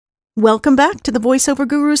Welcome back to the Voiceover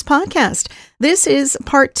Gurus podcast. This is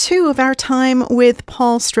part 2 of our time with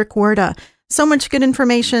Paul Strikwerda. So much good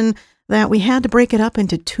information that we had to break it up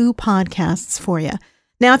into 2 podcasts for you.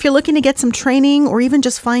 Now, if you're looking to get some training or even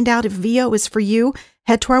just find out if VO is for you,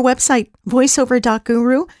 head to our website,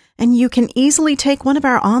 voiceover.guru, and you can easily take one of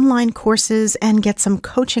our online courses and get some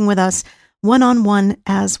coaching with us one-on-one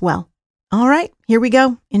as well. All right, here we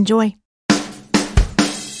go. Enjoy.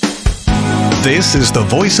 This is the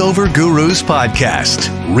Voiceover Gurus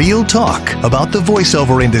podcast. Real talk about the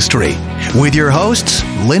voiceover industry with your hosts,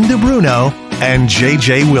 Linda Bruno and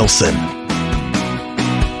JJ Wilson.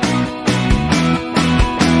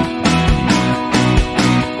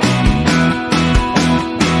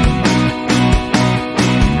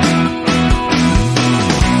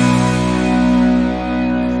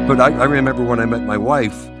 But I remember when I met my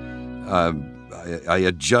wife, I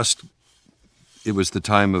had just, it was the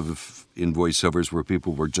time in voiceovers where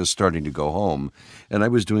people were just starting to go home, and I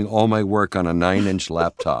was doing all my work on a 9-inch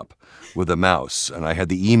laptop with a mouse, and I had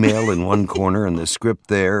the email in one corner and the script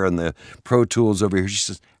there and the Pro Tools over here. She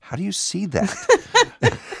says, "How do you see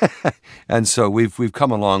that?" And so we've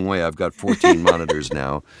come a long way. I've got 14 monitors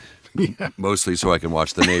now, mostly so I can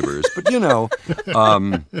watch the neighbors. But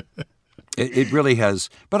it really has.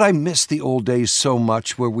 But I miss the old days so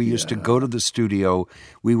much where we used to go to the studio.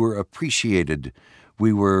 We were appreciated.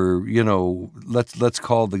 We were, let's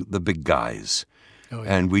call the big guys. Oh,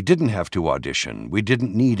 yeah. And we didn't have to audition. We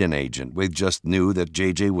didn't need an agent. We just knew that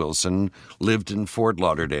J.J. Wilson lived in Fort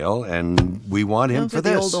Lauderdale, and we want him for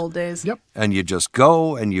this. The old days. Yep. And you just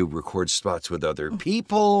go, and you record spots with other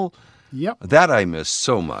people. Yep. That I miss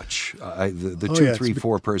so much. The 2, 3,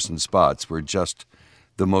 4-person spots were just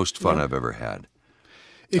the most fun I've ever had.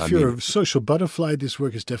 If you're a social butterfly, this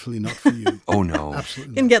work is definitely not for you. Oh, no.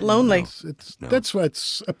 Absolutely. You can get lonely. That's why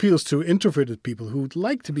it appeals to introverted people who would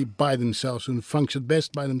like to be by themselves and function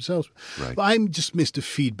best by themselves. Right. But I just miss the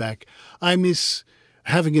feedback. I miss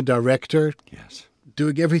having a director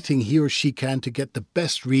doing everything he or she can to get the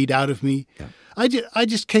best read out of me. Yeah. I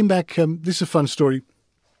just came back. This is a fun story.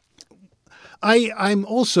 I'm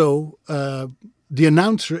also the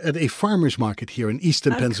announcer at a farmer's market here in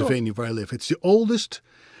eastern Pennsylvania, where I live. It's the oldest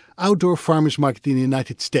outdoor farmers market in the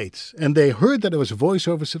United States. And they heard that I was a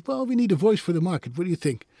voiceover, said, "Well, we need a voice for the market. What do you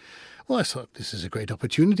think?" Well, I thought, this is a great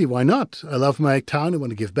opportunity. Why not? I love my town. I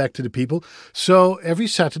want to give back to the people. So every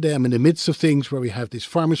Saturday, I'm in the midst of things where we have this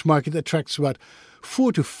farmers market that attracts about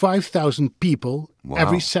 4,000 to 5,000 people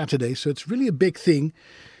every Saturday. So it's really a big thing.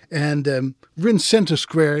 And we're in Center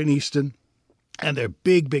Square in Easton. And there are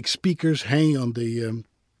big, big speakers hanging on the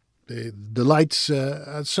lights.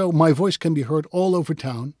 So my voice can be heard all over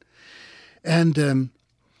town. And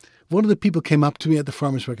one of the people came up to me at the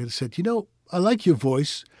farmer's market and said, I like your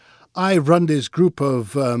voice. I run this group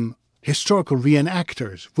of historical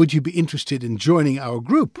reenactors. Would you be interested in joining our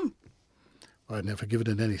group? Well, I'd never given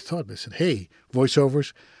it any thought. But I said, hey,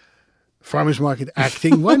 voiceovers, farmer's market,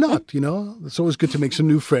 acting, why not? It's always good to make some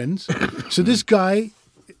new friends. So this guy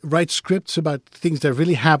writes scripts about things that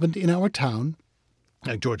really happened in our town.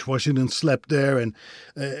 Like George Washington slept there, and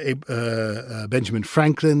Benjamin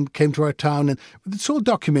Franklin came to our town, and it's all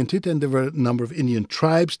documented. And there were a number of Indian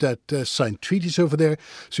tribes that signed treaties over there.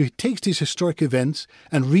 So he takes these historic events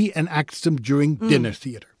and reenacts them during dinner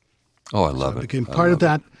theater. Oh, I love it. I became part of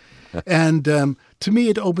that. And to me,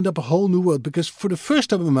 it opened up a whole new world, because for the first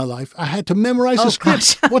time in my life, I had to memorize a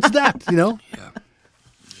script. What's that? Yeah.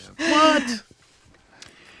 What?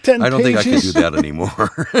 10 I don't pages. think I can do that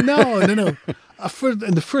anymore. No.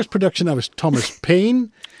 In the first production, I was Thomas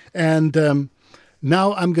Paine, and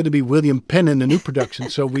now I'm going to be William Penn in the new production.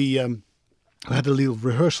 So we had a little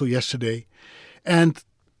rehearsal yesterday, and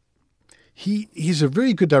he's a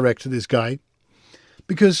very good director, this guy,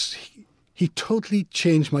 because he totally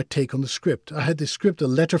changed my take on the script. I had this script, a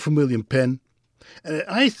letter from William Penn, and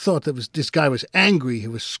I thought this guy was angry, he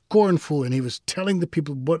was scornful, and he was telling the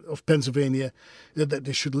people of Pennsylvania that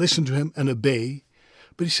they should listen to him and obey.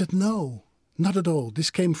 But he said, no, not at all. This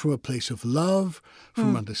came from a place of love,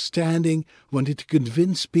 from understanding, wanted to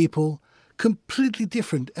convince people, completely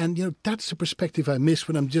different. And, that's the perspective I miss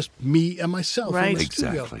when I'm just me and myself. Right.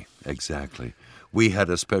 Exactly. We had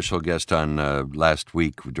a special guest on last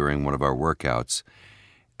week during one of our workouts,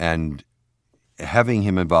 and having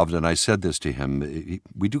him involved, and I said this to him,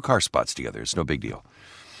 we do car spots together. It's no big deal.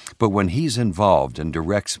 But when he's involved and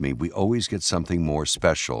directs me, we always get something more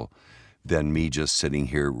special than me just sitting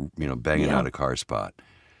here, banging out a car spot.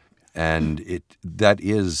 And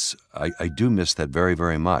I do miss that very,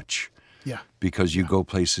 very much. Yeah. Because you go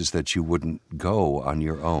places that you wouldn't go on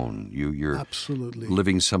your own. You're Absolutely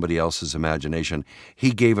living somebody else's imagination.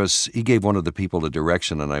 He gave one of the people a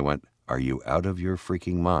direction, and I went, "Are you out of your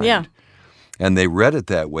freaking mind?" Yeah. And they read it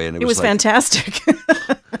that way, and it was like, fantastic.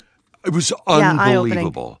 it was eye-opening.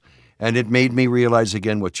 unbelievable. And it made me realize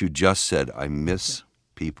again what you just said. I miss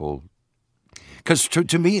people. Because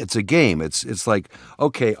to me, it's a game. It's like,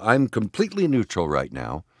 okay, I'm completely neutral right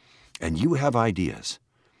now, and you have ideas.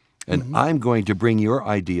 And I'm going to bring your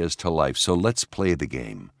ideas to life. So let's play the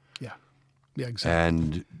game. Yeah. Yeah, exactly.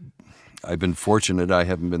 And I've been fortunate I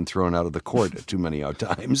haven't been thrown out of the court too many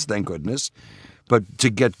times, thank goodness. But to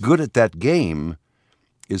get good at that game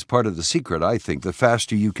is part of the secret, I think. The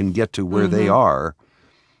faster you can get to where they are,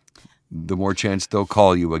 the more chance they'll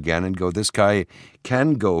call you again and go, this guy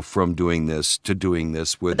can go from doing this to doing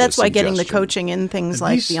this with That's this why getting the suggestion. coaching and things At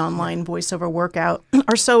like least- the online voiceover workout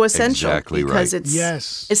are so essential. Exactly because right. it's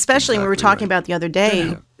Yes. especially we were Exactly talking right. about the other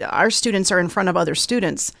day, our students are in front of other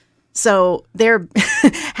students. So they're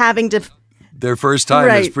having to Their first time is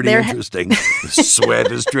Right, pretty they're- interesting. The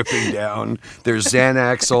sweat is dripping down. There's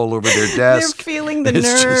Xanax all over their desk. They're feeling the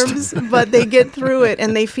It's nerves, but they get through it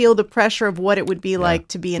and they feel the pressure of what it would be like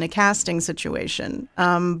to be in a casting situation.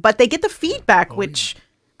 But they get the feedback, which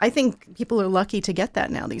I think people are lucky to get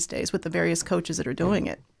that now these days with the various coaches that are doing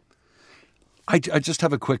it. I just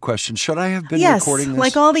have a quick question. Should I have been Yes, recording this?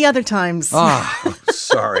 like all the other times. Ah,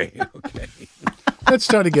 sorry. Okay. Let's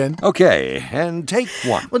start again. Okay, and take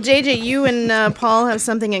one. Well, JJ, you and Paul have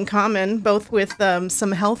something in common, both with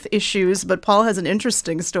some health issues, but Paul has an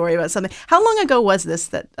interesting story about something. How long ago was this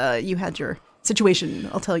that you had your situation?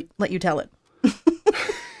 Let you tell it.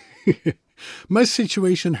 My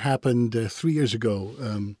situation happened 3 years ago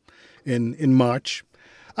in March.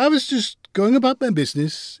 I was just going about my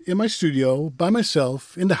business in my studio, by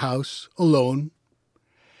myself, in the house, alone.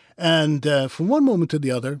 And from one moment to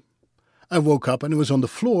the other, I woke up and I was on the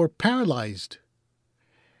floor, paralyzed.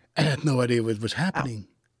 And I had no idea what was happening.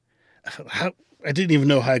 I didn't even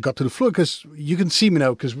know how I got to the floor, because you can see me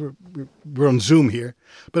now because we're on Zoom here.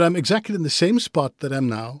 But I'm exactly in the same spot that I'm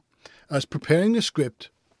now. I was preparing a script.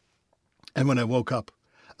 And when I woke up,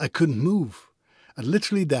 I couldn't move. And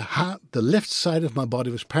literally the left side of my body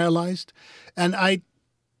was paralyzed. And I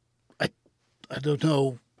don't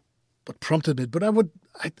know what prompted it, but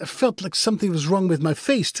I felt like something was wrong with my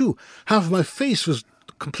face too. Half of my face was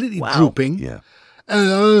completely drooping. Yeah.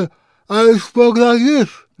 And I spoke like this.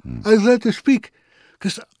 I had to speak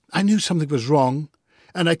because I knew something was wrong,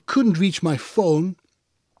 and I couldn't reach my phone.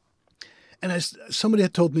 And somebody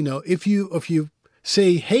had told me, no, if you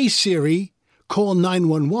say, "Hey Siri, call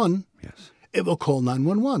 911," Yes. it will call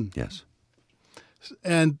 911. Yes.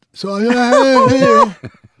 And so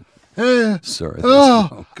Sorry. oh,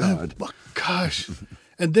 Oh, God. oh, gosh.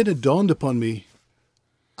 And then it dawned upon me,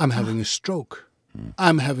 I'm having a stroke.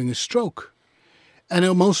 I'm having a stroke. And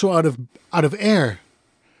I'm also out of air.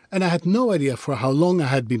 And I had no idea for how long I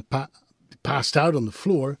had been passed out on the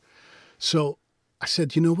floor. So I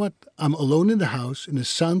said, you know what? I'm alone in the house in a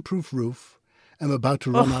soundproof roof. I'm about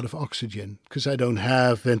to run out of oxygen because I don't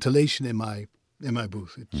have ventilation in my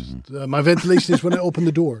booth. My ventilation is when I open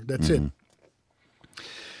the door. That's it.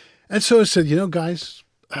 And so I said, you know, guys,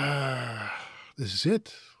 this is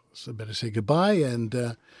it. So I better say goodbye. And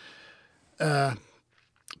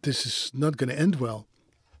this is not going to end well.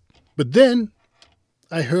 But then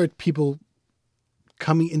I heard people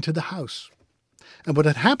coming into the house. And what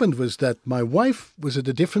had happened was that my wife was at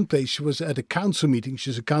a different place. She was at a council meeting.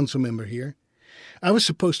 She's a council member here. I was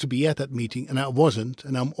supposed to be at that meeting, and I wasn't.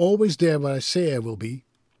 And I'm always there when I say I will be.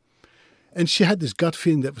 And she had this gut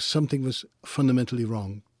feeling that something was fundamentally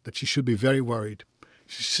wrong, that she should be very worried.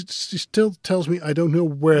 She still tells me, I don't know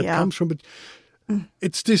where it comes from, but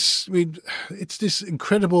it's this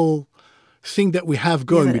incredible thing that we have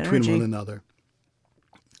going between one another.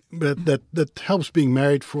 But that helps being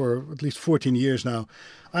married for at least 14 years now.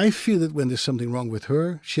 I feel that when there's something wrong with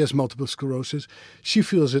her, she has multiple sclerosis. She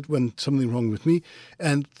feels it when something wrong with me.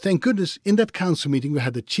 And thank goodness, in that council meeting, we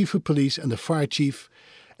had the chief of police and the fire chief.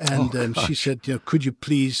 And she said, you know, could you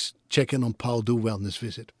please check in on Paul, do a wellness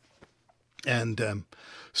visit? And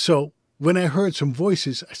so when I heard some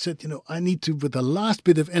voices, I said, you know, I need to, with the last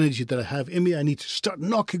bit of energy that I have in me, I need to start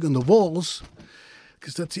knocking on the walls,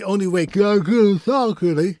 because that's the only way I can talk,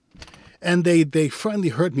 really. And they finally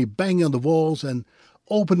heard me banging on the walls and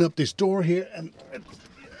open up this door here, and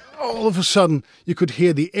all of a sudden you could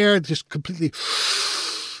hear the air just completely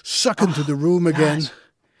suck into the room again. God.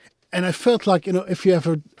 And I felt like, you know, if you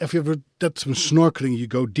ever did some snorkeling, you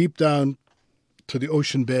go deep down to the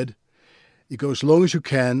ocean bed, you go as long as you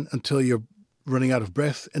can until your running out of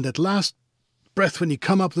breath. And that last breath when you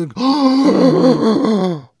come up, Yeah.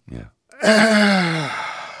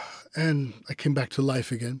 And I came back to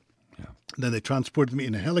life again. Yeah. Then they transported me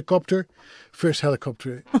in a helicopter, first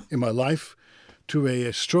helicopter in my life, to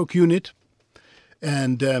a stroke unit.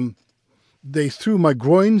 And they threw my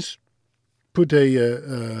groins, put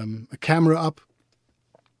a camera up,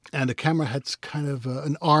 and the camera had kind of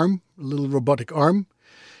an arm, a little robotic arm,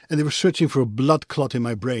 and they were searching for a blood clot in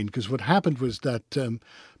my brain. Because what happened was that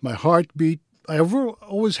my heartbeat, I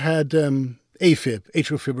always had AFib,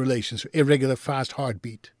 atrial fibrillation, so irregular fast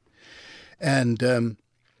heartbeat. And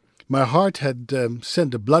my heart had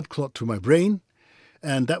sent a blood clot to my brain,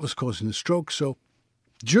 and that was causing a stroke. So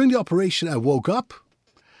during the operation, I woke up,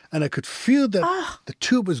 and I could feel that the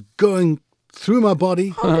tube was going through my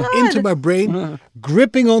body, into my brain,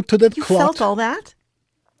 gripping onto that You clot. felt all that?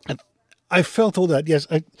 I felt all that, yes.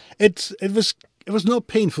 It was not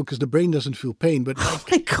painful because the brain doesn't feel pain, but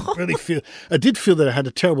My God. I did feel that I had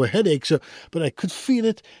a terrible headache, but I could feel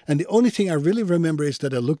it. And the only thing I really remember is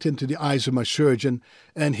that I looked into the eyes of my surgeon,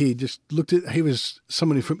 and he was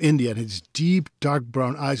somebody from India, and he had his deep, dark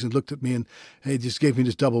brown eyes, and looked at me, and he just gave me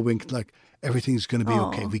this double wink, like, everything's going to be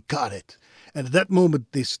okay. We got it. And at that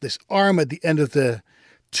moment, this arm at the end of the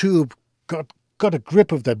tube got a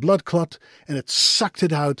grip of that blood clot, and it sucked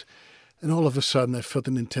it out. And all of a sudden, I felt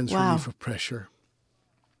an intense relief of pressure,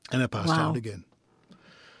 and I passed out again.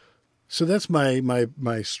 So that's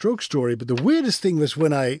my stroke story. But the weirdest thing was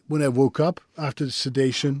when I woke up after the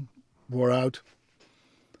sedation wore out,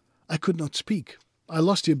 I could not speak. I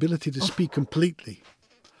lost the ability to speak completely.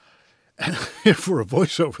 And for a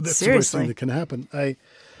voiceover, that's the worst thing that can happen.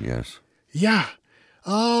 Yes. Yeah.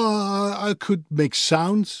 I could make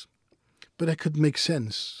sounds, but I couldn't make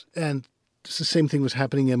sense. And it's the same thing was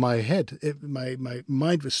happening in my head. My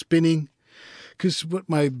mind was spinning, because what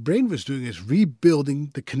my brain was doing is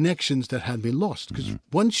rebuilding the connections that had been lost. Because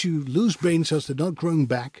once you lose brain cells, they're not growing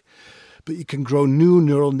back, but you can grow new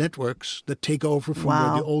neural networks that take over from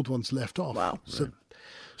where the old ones left off. Wow.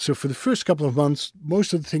 So for the first couple of months,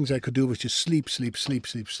 most of the things I could do was just sleep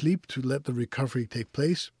to let the recovery take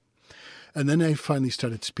place. And then I finally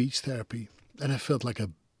started speech therapy, and I felt like a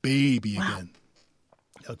baby again.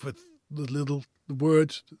 Like with the little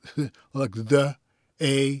words like the,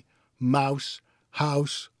 a, mouse,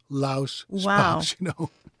 house, louse, spouse,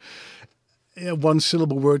 Yeah,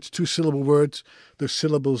 one-syllable words, two-syllable words. Those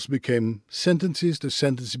syllables became sentences. The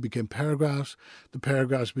sentences became paragraphs. The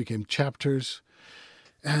paragraphs became chapters.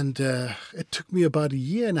 And it took me about 1.5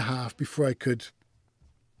 years before I could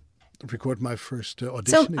record my first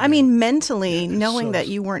audition. So, I mean, mentally, knowing that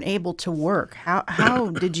you weren't able to work, how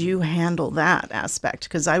did you handle that aspect?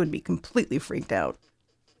 Because I would be completely freaked out.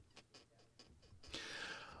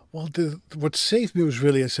 Well, what saved me was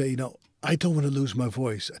really, I say, I don't want to lose my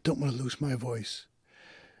voice. I don't want to lose my voice.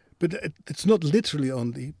 But it's not literally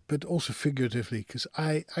only, but also figuratively. Because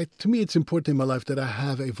to me, it's important in my life that I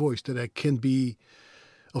have a voice, that I can be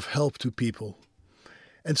of help to people.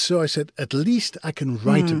 And so I said, at least I can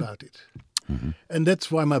write about it. Mm-hmm. And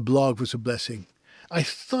that's why my blog was a blessing. I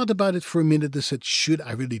thought about it for a minute and said, should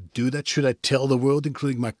I really do that? Should I tell the world,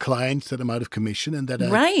 including my clients, that I'm out of commission and that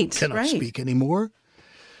I cannot speak anymore?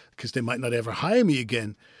 Because they might not ever hire me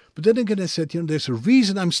again. But then again, I said, there's a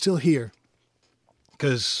reason I'm still here.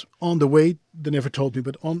 Because on the way, they never told me,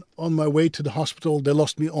 but on my way to the hospital, they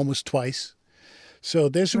lost me almost twice. So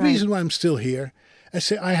there's a reason why I'm still here. I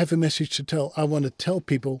say, I have a message to tell. I want to tell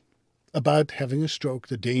people about having a stroke,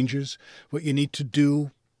 the dangers, what you need to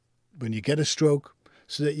do when you get a stroke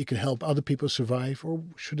so that you can help other people survive, or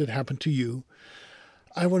should it happen to you.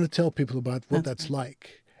 I want to tell people about what that's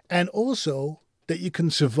like. And also that you can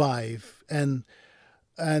survive, and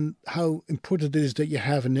how important it is that you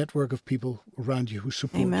have a network of people around you who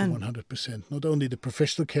support you 100%. Not only the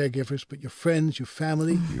professional caregivers, but your friends, your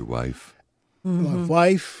family. Your wife. My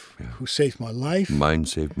wife, who saved my life. Mine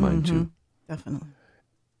saved mine too. Definitely.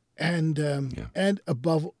 And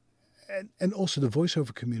above, and also the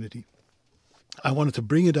voiceover community. I wanted to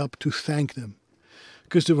bring it up to thank them.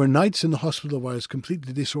 Because there were nights in the hospital where I was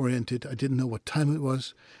completely disoriented. I didn't know what time it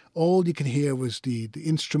was. All you can hear was the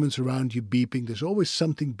instruments around you beeping. There's always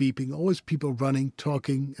something beeping, always people running,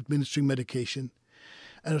 talking, administering medication.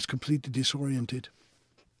 And I was completely disoriented.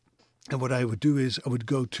 And what I would do is I would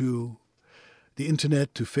go to the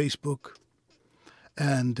internet, to Facebook,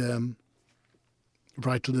 and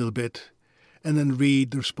write a little bit, and then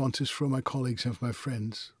read the responses from my colleagues and from my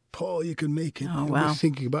friends. Paul, you can make it. We're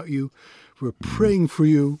thinking about you. We're praying for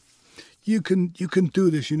you. You can do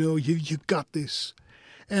this. You got this.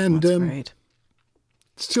 And that's great.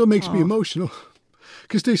 It still makes me emotional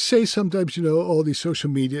Because they say sometimes, all these social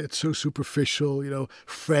media, it's so superficial,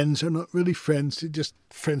 friends are not really friends. They're just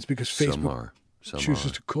friends because Facebook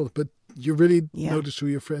chooses to call it. But you really notice who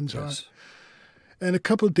your friends are. And a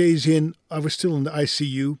couple of days in, I was still in the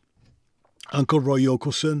ICU. Uncle Roy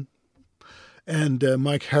Jokelson and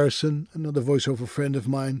Mike Harrison, another voiceover friend of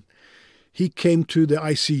mine, he came to the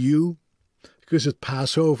ICU because it's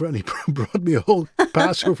Passover, and he brought me a whole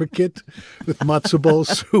Passover kit with matzo ball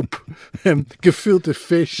soup and gefilte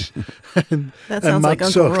fish and that sounds like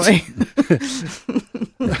Uncle Roy.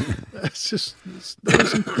 That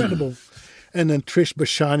was incredible. And then Trish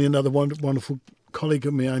Bashani, another wonderful colleague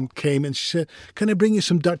of mine, came and she said, "Can I bring you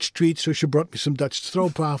some Dutch treats?" So she brought me some Dutch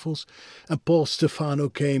stroopwafels. And Paul Stefano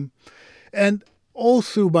came. And all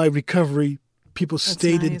through my recovery, people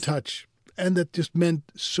stayed in touch. And that just meant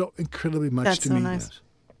so incredibly much to me. Nice.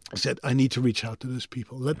 I said, I need to reach out to those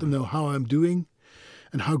people, let them know how I'm doing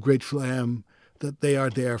and how grateful I am that they are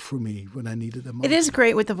there for me when I needed them most. It is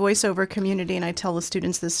great with the voiceover community, and I tell the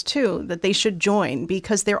students this too, that they should join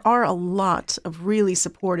because there are a lot of really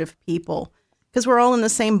supportive people because we're all in the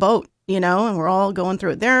same boat, and we're all going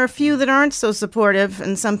through it. There are a few that aren't so supportive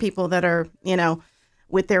and some people that are,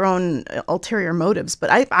 with their own ulterior motives. But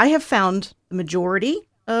I have found the majority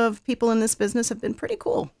of people in this business have been pretty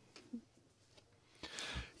cool.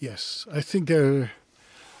 Yes, I think they're,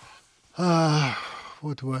 I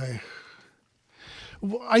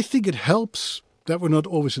think it helps that we're not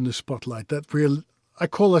always in the spotlight, that I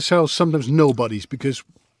call ourselves sometimes nobodies because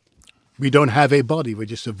we don't have a body, we're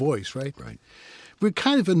just a voice, right? Right. We're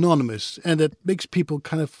kind of anonymous, and it makes people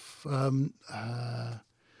kind of,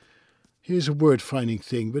 here's a word-finding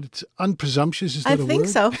thing, but it's unpresumptuous. Is that a word? I think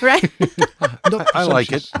so, right? I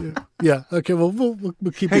like it. Yeah. Okay. Well,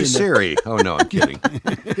 we'll keep it. Hey Siri. Oh no, I'm kidding.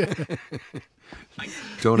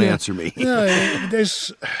 Don't answer me. Yeah,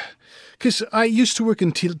 because I used to work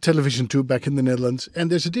in television too back in the Netherlands,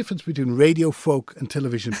 and there's a difference between radio folk and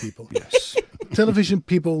television people. Yes. Television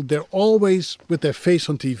people, they're always with their face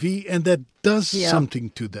on TV, and that does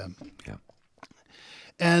something to them. Yeah.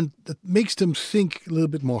 And that makes them think a little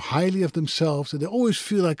bit more highly of themselves. And they always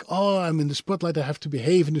feel like, oh, I'm in the spotlight. I have to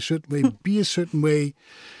behave in a certain way, be a certain way.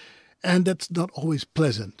 And that's not always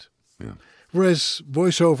pleasant. Yeah. Whereas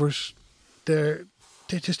voiceovers, they're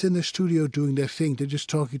just in their studio doing their thing. They're just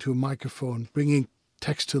talking to a microphone, bringing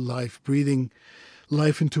text to life, breathing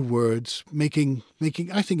life into words, making.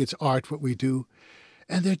 I think it's art what we do.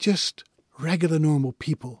 And they're just regular, normal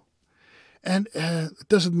people. And it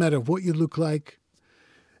doesn't matter what you look like.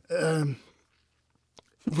 Where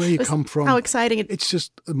you come from. How exciting. It's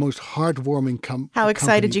just the most heartwarming How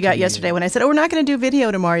excited you got yesterday when I said, we're not going to do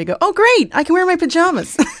video tomorrow. You go, oh, great. I can wear my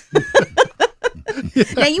pajamas.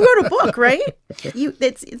 Yeah, you wrote a book, right?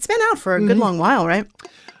 It's been out for a good long while, right?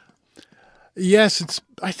 Yes, it's,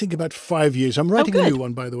 I think, about 5 years. I'm writing a new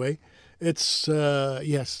one, by the way. It's,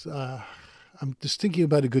 I'm just thinking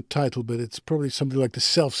about a good title, but it's probably something like The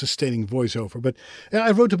Self-Sustaining Voiceover. But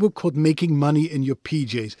I wrote a book called Making Money in Your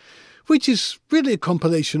PJs, which is really a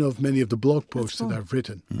compilation of many of the blog posts that I've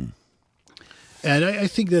written. Mm. And I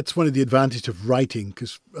think that's one of the advantages of writing,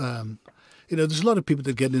 because, there's a lot of people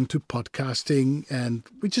that get into podcasting, and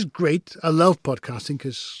which is great. I love podcasting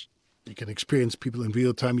because you can experience people in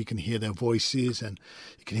real time. You can hear their voices, and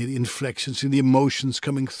you can hear the inflections and the emotions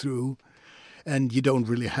coming through. And you don't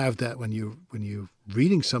really have that when you're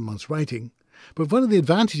reading someone's writing. But one of the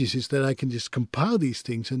advantages is that I can just compile these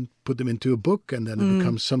things and put them into a book, and then it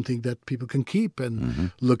becomes something that people can keep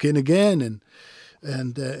and look in again.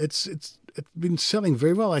 And it's been selling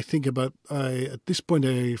very well. I think at this point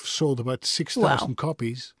I've sold about 6,000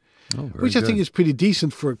 copies, which I think is pretty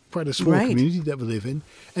decent for quite a small community that we live in.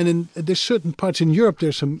 And there's certain parts in Europe.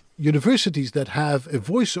 There's some universities that have a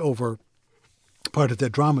voiceover part of their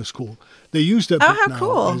drama school. They use that book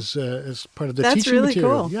now as part of the teaching really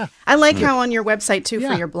material. Cool. Yeah. I like how on your website too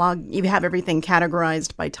for your blog you have everything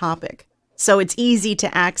categorized by topic, so it's easy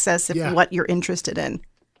to access what you're interested in.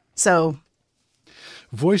 So,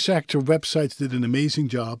 Voice Actor websites did an amazing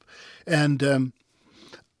job, and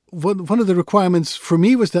one of the requirements for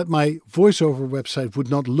me was that my voiceover website would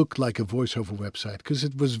not look like a voiceover website, because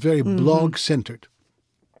it was very blog centered.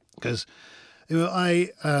 Because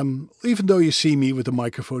I even though you see me with a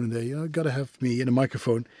microphone in there, got to have me and a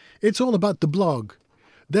microphone. It's all about the blog.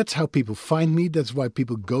 That's how people find me. That's why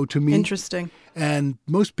people go to me. Interesting. And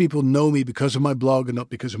most people know me because of my blog and not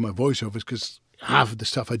because of my voiceovers, because half of the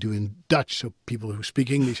stuff I do in Dutch, so people who speak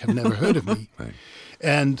English have never heard of me. Right.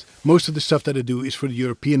 And most of the stuff that I do is for the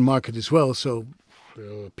European market as well, so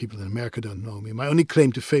people in America don't know me. My only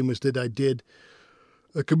claim to fame was that I did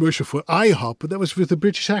a commercial for IHOP, but that was with a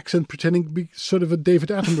British accent pretending to be sort of a David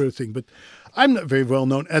Attenborough thing. But I'm not very well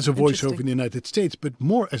known as a voiceover in the United States, but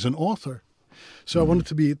more as an author. So I wanted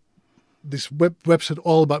to be this website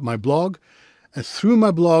all about my blog. And through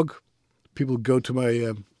my blog, people go to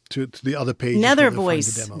my to the other page.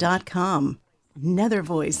 Nethervoice.com.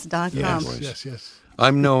 Nethervoice.com. Yes.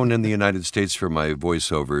 I'm known in the United States for my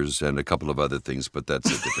voiceovers and a couple of other things, but that's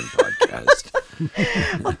a different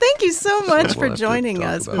podcast. Well, thank you so much for joining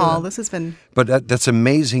us, Paul. That. This has been... But that's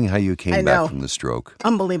amazing how you came back from the stroke.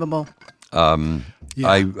 Unbelievable.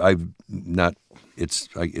 I've not. It's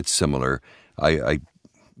similar. I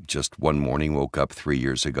just one morning woke up 3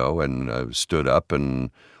 years ago and stood up and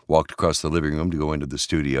walked across the living room to go into the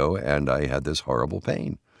studio, and I had this horrible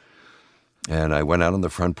pain. And I went out on the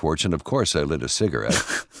front porch, and of course I lit a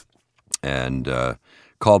cigarette and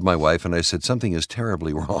called my wife, and I said, something is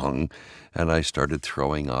terribly wrong. And I started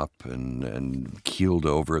throwing up and keeled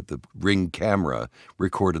over. The Ring camera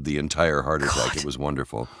recorded the entire heart attack. It was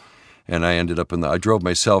wonderful. And I ended up I drove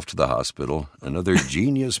myself to the hospital. Another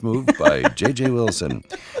genius move by J.J. Wilson.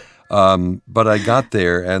 But I got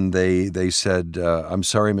there, and they said, I'm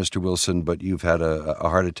sorry, Mr. Wilson, but you've had a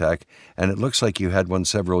heart attack, and it looks like you had one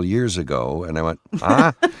several years ago. And I went,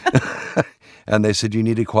 huh? And they said, you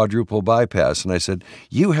need a quadruple bypass. And I said,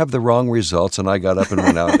 you have the wrong results. And I got up and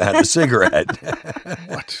went out and had a cigarette.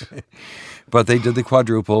 What? But they did the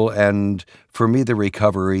quadruple, and for me, the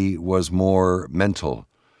recovery was more mental.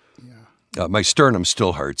 My sternum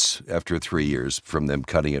still hurts after 3 years from them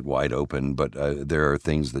cutting it wide open, but there are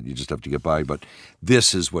things that you just have to get by. But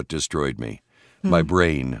this is what destroyed me, my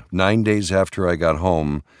brain. 9 days after I got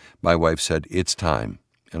home, my wife said, it's time.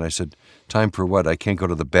 And I said, time for what? I can't go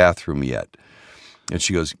to the bathroom yet. And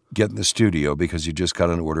she goes, get in the studio because you just got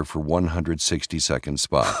an order for 160-second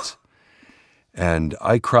spots. And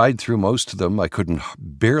I cried through most of them. I couldn't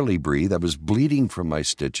barely breathe. I was bleeding from my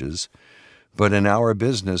stitches. But in our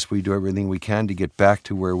business, we do everything we can to get back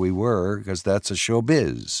to where we were because that's a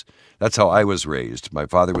showbiz. That's how I was raised. My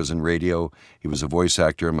father was in radio. He was a voice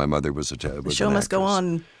actor, and my mother was the show must go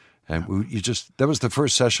on. And that was the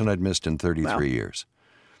first session I'd missed in 33 years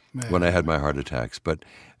when I had my heart attacks. But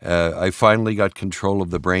I finally got control of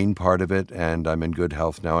the brain part of it, and I'm in good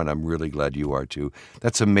health now, and I'm really glad you are too.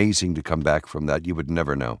 That's amazing to come back from that. You would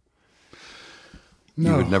never know.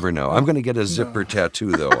 No. You would never know. I'm going to get a zipper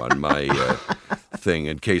tattoo, though, on my thing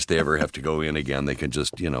in case they ever have to go in again. They can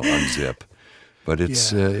just, unzip. But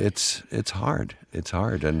it's hard. It's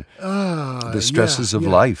hard. And the stresses of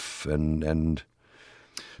life and...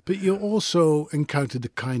 But you also encountered the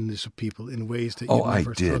kindness of people in ways that you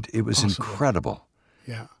never I did. It was possible. Incredible.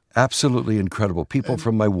 Yeah. Absolutely incredible. People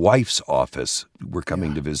from my wife's office were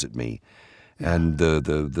coming to visit me. Yeah. And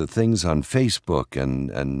the things on Facebook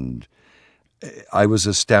and I was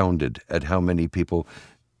astounded at how many people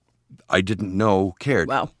I didn't know cared.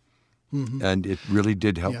 Wow. Mm-hmm. And it really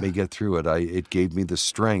did help me get through it. It gave me the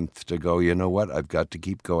strength to go, you know what, I've got to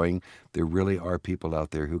keep going. There really are people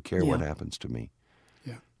out there who care what happens to me.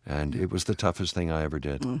 Yeah. And it was the toughest thing I ever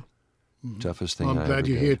did. Mm-hmm. Toughest thing I ever did. I'm glad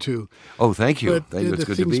you're here too. Oh, thank you. But It's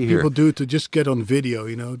good to be here. The things people do to just get on video,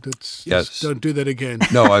 just don't do that again.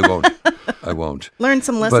 No, I won't. I won't. Learn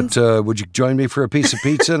some lessons. But would you join me for a piece of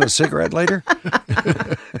pizza and a cigarette later?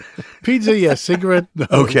 Pizza, yes. Cigarette, no.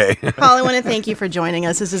 Okay. Paul, I want to thank you for joining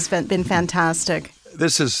us. This has been fantastic.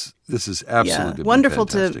 This is absolutely wonderful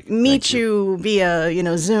fantastic. To meet you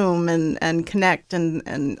via Zoom and connect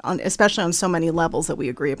and especially on so many levels that we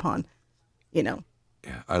agree upon.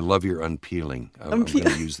 Yeah, I love your unpeeling. I'm going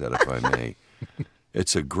to use that if I may.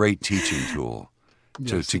 It's a great teaching tool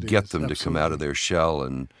to get them to come out of their shell.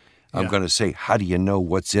 And I'm going to say, how do you know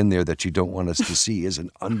what's in there that you don't want us to see is an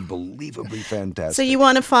unbelievably fantastic. So you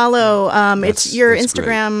want to follow, it's your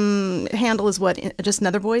Instagram handle is what? Just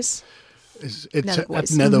Nethervoice? It's at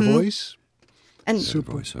Nethervoice. And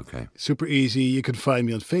Nethervoice, okay. Super easy. You can find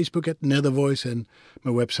me on Facebook at Nethervoice, and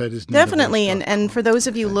my website is definitely. And for those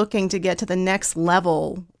of you looking to get to the next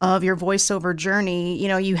level of your voiceover journey,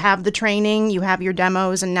 you have the training, you have your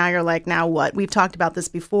demos, and now you're like, now what? We've talked about this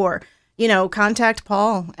before. Contact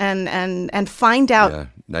Paul and find out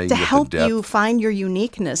to help you find your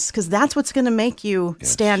uniqueness, because that's what's going to make you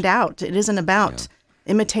stand out. It isn't about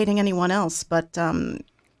imitating anyone else, but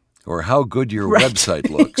or how good your website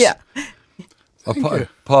looks. Yeah.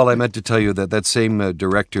 Paul, I meant to tell you that same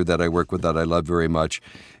director that I work with that I love very much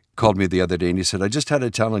called me the other day, and he said, I just had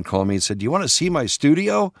a talent call me and said, do you want to see my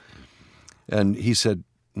studio? And he said,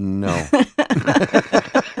 no.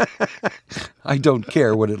 I don't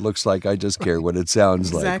care what it looks like. I just care what it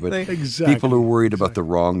sounds like. But Exactly. people are worried about the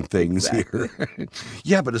wrong things here.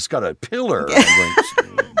 Yeah, but it's got a pillar.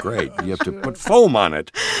 I'm like, great. You have to put foam on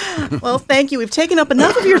it. Well, thank you. We've taken up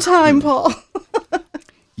enough of your time, Paul.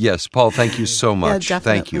 Yes, Paul, thank you so much.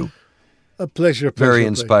 Thank you. A pleasure. Very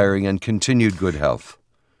inspiring and continued good health.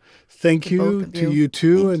 Thank you to you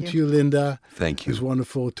too, Thank and to you, Linda. Thank you. It was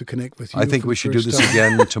wonderful to connect with you. I think we should do this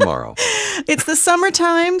again tomorrow. It's the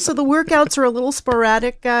summertime, so the workouts are a little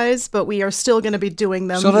sporadic, guys, but we are still going to be doing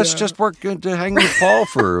them. So let's just work to hang with Paul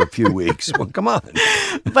for a few weeks. Well, come on.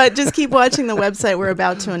 But just keep watching the website. We're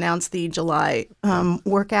about to announce the July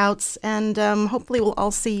workouts, and hopefully we'll all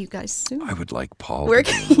see you guys soon. I would like Paul.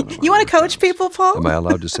 You want to coach people, Paul? Am I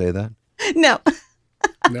allowed to say that? No.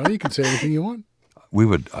 No, you can say anything you want. We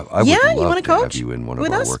would. I would Yeah, love you wanna to coach have you in one of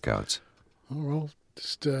with our us? workouts. Oh, well,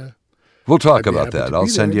 just We'll talk I'd be about happy that. to I'll be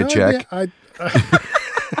send there. you a No, check. yeah,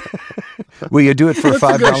 Will you do it for let's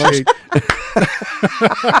 $5? negotiate.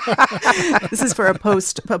 This is for a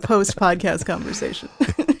post podcast conversation.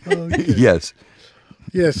 Okay. Yes.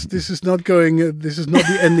 Yes, this is not going. This is not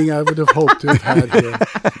the ending I would have hoped to have had here.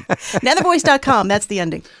 Nethervoice.com. That's the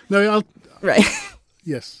ending. No, Right.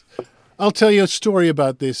 yes, I'll tell you a story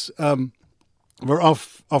about this. We're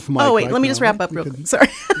off mic. Oh, wait. right let me now, just wrap right? up real quick. Sorry.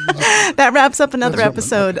 That wraps up another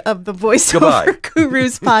episode of the Voiceover Goodbye.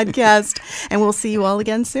 Gurus podcast, and we'll see you all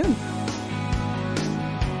again soon.